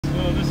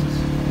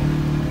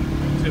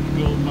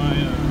typical of my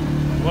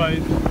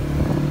wife,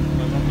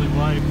 my lovely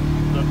wife,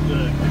 left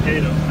the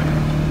gate open. I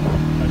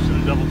should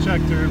have double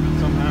checked her, but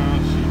somehow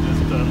she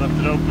just left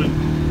it open.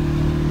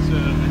 So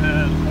we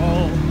had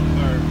all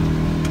of our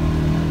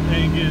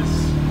Angus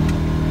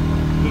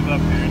move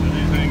up here. And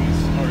these Angus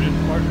are in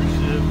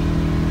partnership.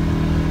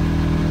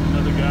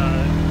 Another guy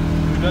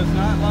who does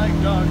not like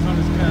dogs on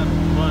his cattle,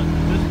 but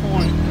at this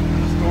point,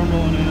 the storm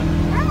rolling in,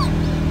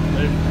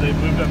 they've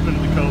moved up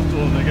into the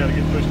coastal and they got to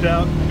get pushed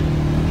out.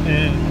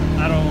 And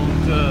I don't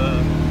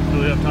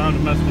really have time to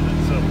mess with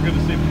it, so we're going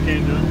to see if we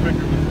can do it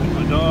quicker with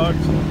my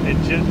dogs and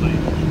gently.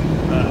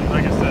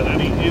 Like I said,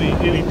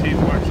 any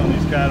teeth marks on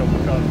these cattle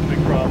will cause a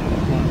big problem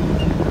with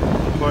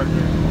my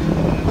partner.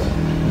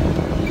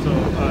 So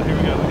here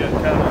we go. We got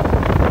cattle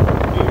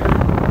here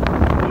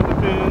in the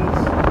pens,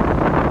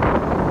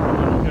 and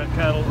then we got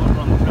cattle up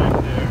on the bank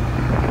there.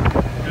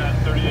 We got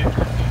 38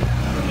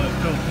 for the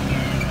coastal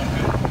dude. I've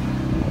got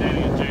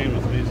Danny and Jane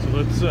with me, so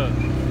let's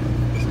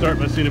start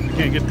by seeing if we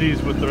can't get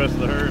these with the rest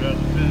of the herd out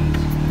of the pens.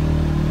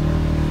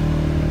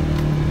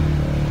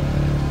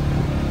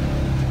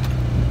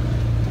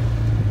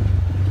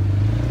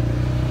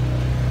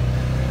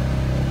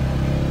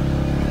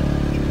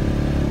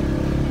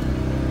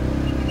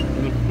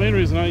 The main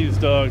reason I use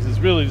dogs is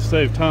really to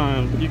save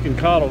time. You can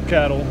coddle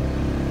cattle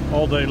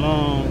all day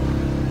long,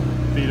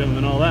 feed them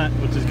and all that,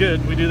 which is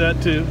good. We do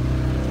that too.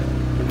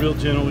 They're real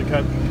gentle. We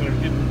kind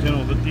of get them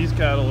gentle, but these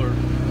cattle are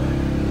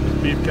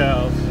just beef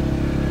cows.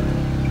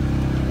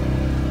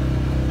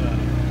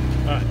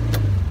 Alright,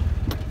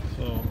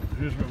 so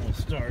here's where we'll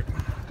start.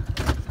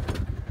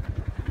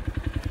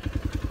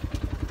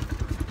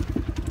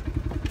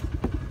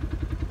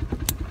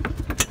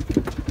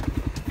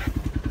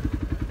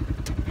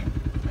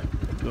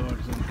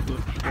 Dogs on the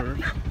clips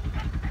first.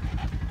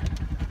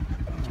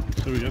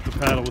 So we have to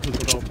paddle with us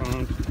at all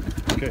times.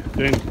 Okay,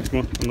 Danny, come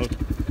on, unload.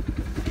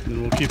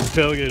 And we'll keep the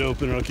tailgate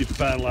open or I'll keep the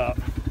paddle out.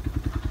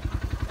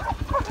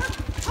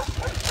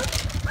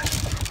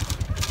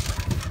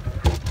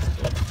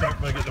 Let's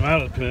start by getting them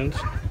out of the pens.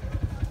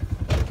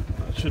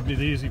 That should be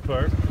the easy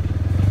part. We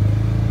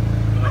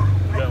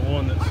got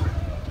one that's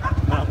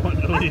not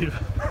wanting to leave.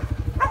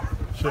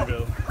 Should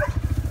go.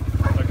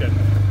 Okay.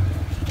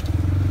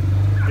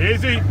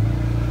 Easy.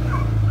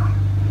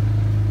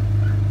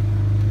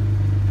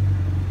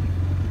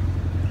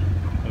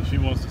 She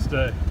wants to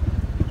stay.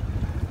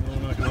 Well,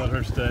 I'm not going to let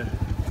her stay.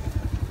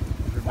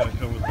 Everybody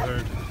come with the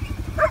herd.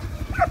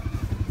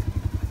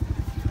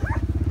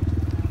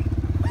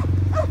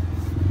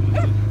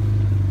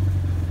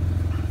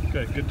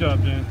 Okay, good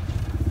job, Dan.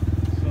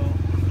 So, I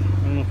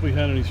don't know if we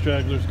had any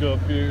stragglers go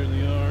up here in the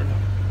yard.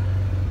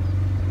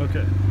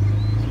 Okay,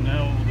 so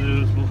now what we'll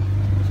do is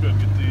let's go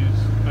get these.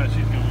 Alright,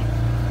 she's going.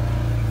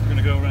 We're going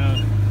to go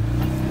around.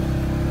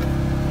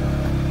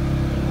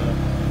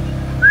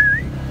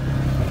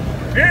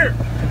 Here!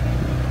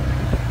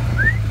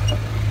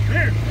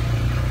 Here!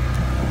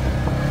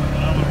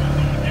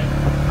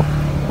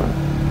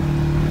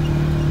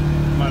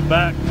 My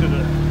back to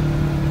the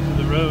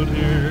road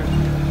here.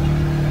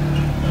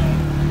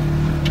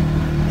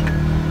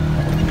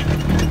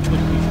 Push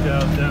these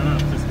cows down out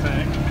this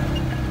tank.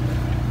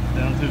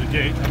 Down through the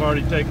gate. I've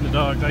already taken the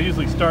dogs. I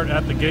usually start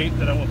at the gate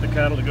that I want the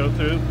cattle to go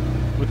through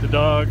with the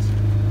dogs.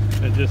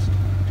 And just,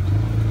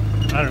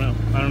 I don't know.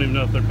 I don't even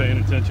know if they're paying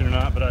attention or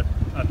not, but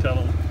I tell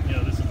them, you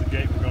know, this is the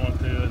gate we're going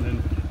through, and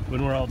then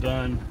when we're all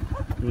done,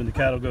 when the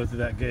cattle go through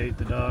that gate,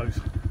 the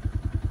dogs,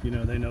 you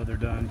know, they know they're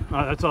done.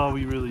 That's all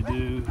we really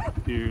do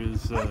here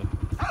is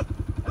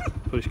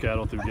push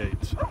cattle through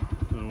gates.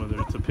 Whether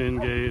it's a pen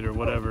gate or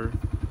whatever,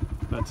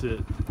 that's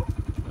it.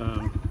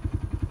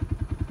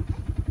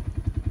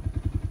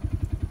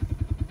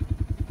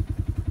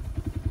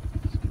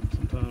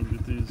 Sometimes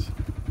with these,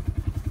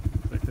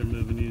 it's like they're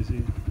moving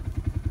easy.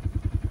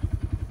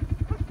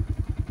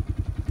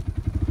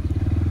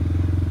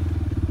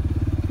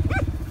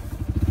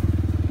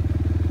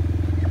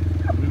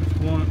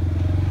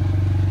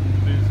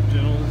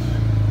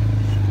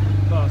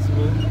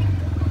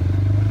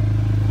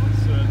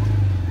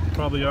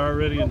 Probably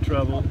already in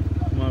trouble.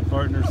 My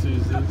partner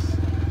sees this.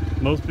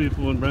 Most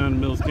people in Brown and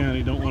Mills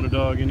County don't want a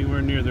dog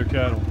anywhere near their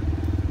cattle.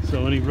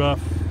 So any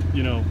rough,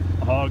 you know,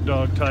 hog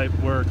dog type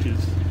work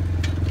is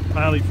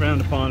highly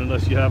frowned upon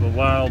unless you have a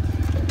wild,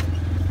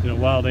 you know,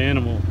 wild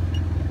animal,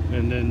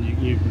 and then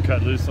you can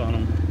cut loose on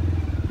them.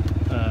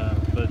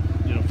 But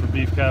you know, for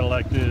beef cattle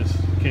like this,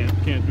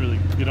 can't really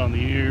get on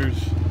the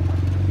ears.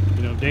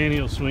 You know, Danny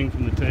will swing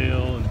from the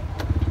tail and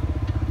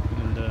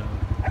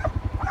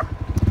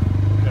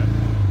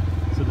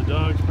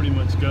dogs pretty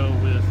much go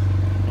with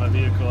my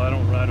vehicle. I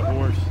don't ride a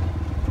horse,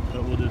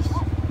 but we'll just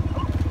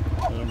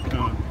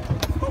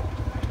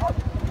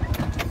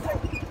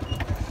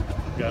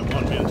got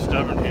one being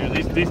stubborn here.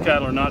 These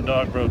cattle are not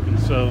dog broken,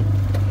 so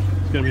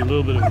it's going to be a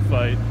little bit of a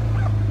fight.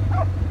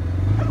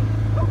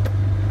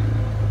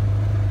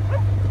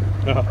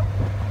 Oh,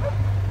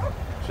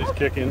 she's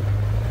kicking.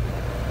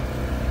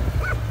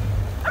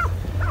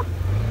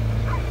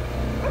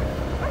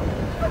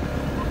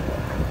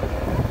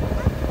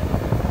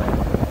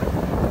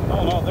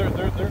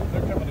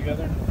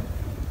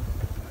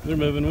 They're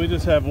moving. We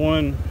just have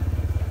one.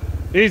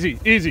 Easy,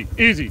 easy,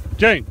 easy.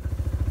 Jane.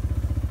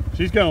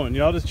 She's going.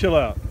 Y'all just chill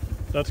out.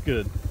 That's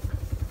good.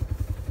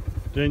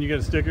 Jane, you got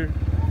a sticker?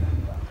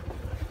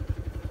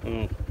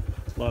 Oh,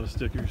 a lot of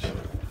stickers.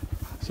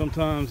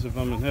 Sometimes if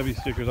I'm in heavy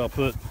stickers, I'll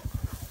put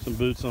some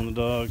boots on the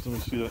dogs. Let me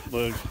see that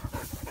leg.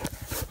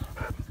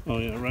 Oh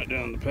yeah, right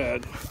down the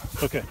pad.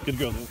 Okay, good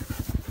to go then.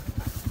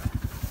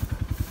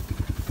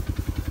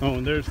 Oh,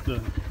 and there's the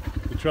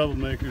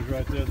troublemakers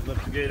right there that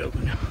left the gate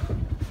open.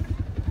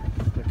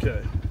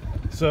 Okay,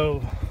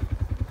 so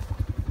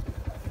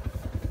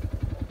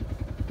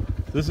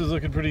this is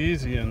looking pretty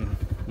easy, and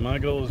my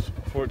goal is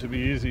for it to be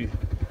easy.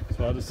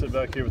 So I'll just sit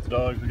back here with the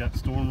dogs. We got the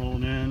storm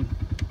rolling in.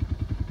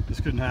 This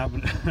couldn't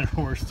happen at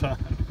a worse time.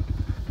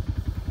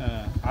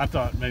 I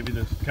thought maybe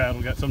the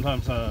cattle got,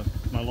 sometimes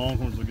my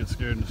longhorns will get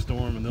scared in the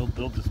storm and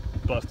they'll just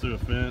bust through a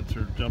fence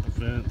or jump a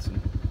fence and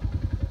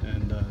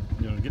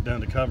you know, get down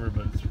to cover,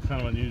 but it's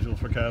kind of unusual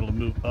for cattle to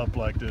move up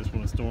like this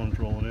when a storm's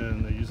rolling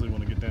in. They usually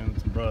want to get down in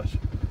some brush.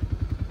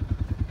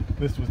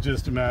 This was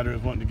just a matter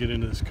of wanting to get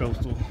into this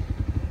coastal.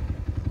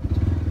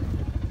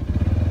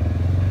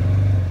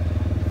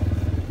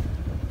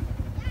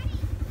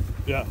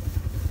 Yeah.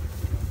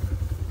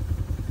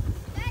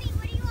 Daddy,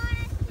 what do you want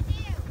us to do?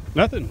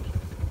 Nothing.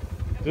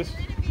 Just,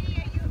 We're in a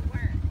video, you at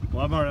work.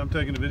 well, I'm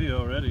taking a video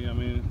already. I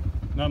mean,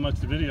 not much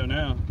to video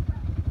now.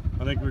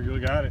 I think we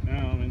got it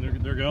now. I mean,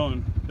 they're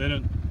going.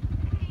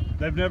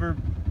 They've never.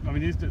 I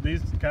mean, these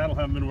cattle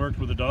haven't been worked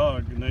with a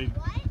dog, and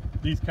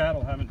these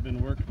cattle haven't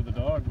been worked with a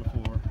dog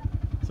before.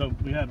 So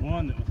we had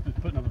one that was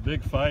just putting up a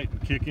big fight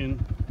and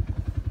kicking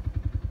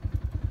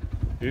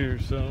here.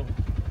 So,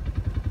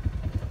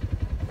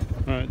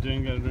 all right,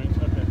 Jane got a drink.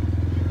 Okay,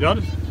 y'all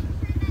just. What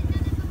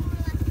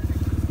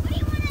do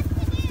you want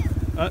us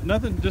to do?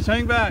 Nothing. Just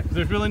hang back.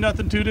 There's really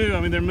nothing to do. I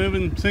mean, they're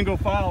moving single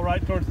file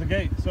right towards the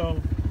gate.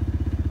 So.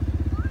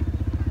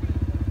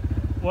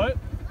 What?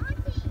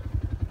 Monty.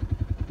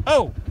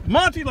 Oh,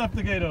 Monty left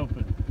the gate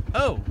open.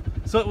 Oh,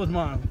 so it was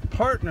my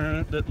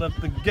partner that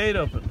left the gate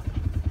open.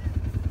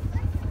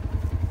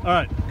 All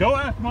right, go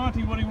ask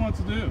Monty what he wants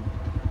to do.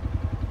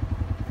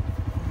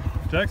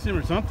 Text him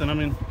or something. I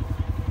mean,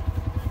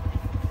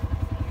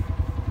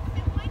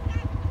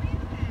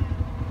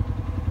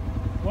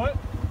 what?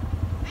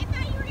 I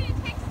thought you were going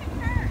to text him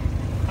first.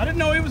 I didn't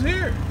know he was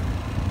here.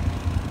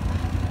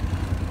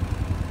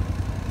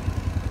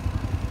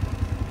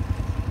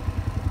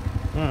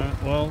 All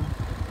right, well,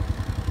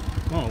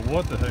 I don't know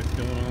what the heck's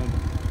going on.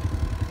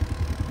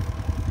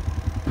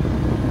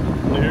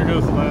 Well, here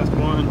goes the last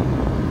one.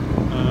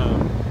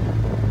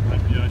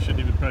 I shouldn't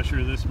even pressure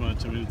her this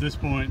much. I mean, at this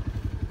point,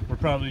 we're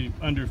probably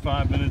under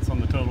 5 minutes on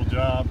the total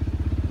job.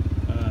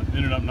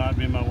 Ended up not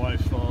being my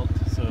wife's fault,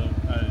 so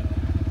I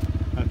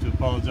have to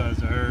apologize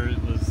to her.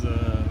 It was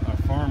our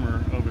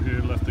farmer over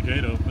here left the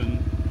gate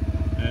open,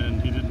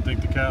 and he didn't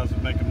think the cows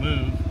would make a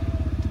move.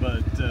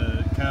 But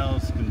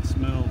cows can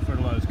smell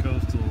fertilized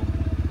coastal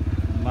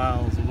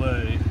miles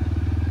away,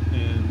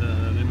 and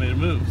they made a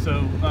move.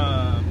 So,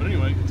 but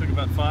anyway, it took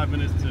about 5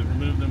 minutes to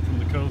remove them from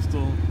the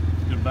coastal,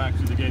 get them back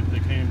through the gate they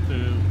came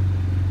through.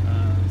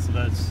 So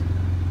that's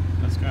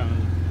kind of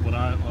what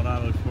I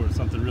look for,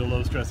 something real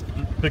low stress.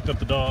 Picked up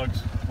the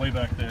dogs way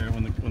back there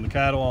when the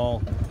cattle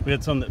all. We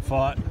had some that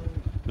fought,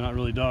 not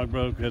really dog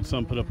broke. We had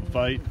some put up a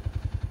fight.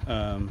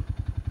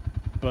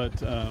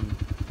 But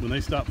when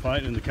they stop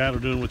fighting and the cattle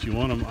are doing what you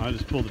want them, I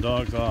just pull the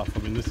dogs off. I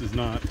mean, this is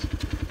not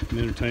an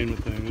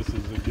entertainment thing. This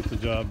is a get the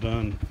job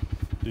done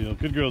deal.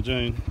 Good girl,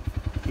 Jane.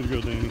 Good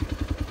girl, Danny.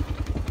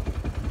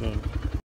 So,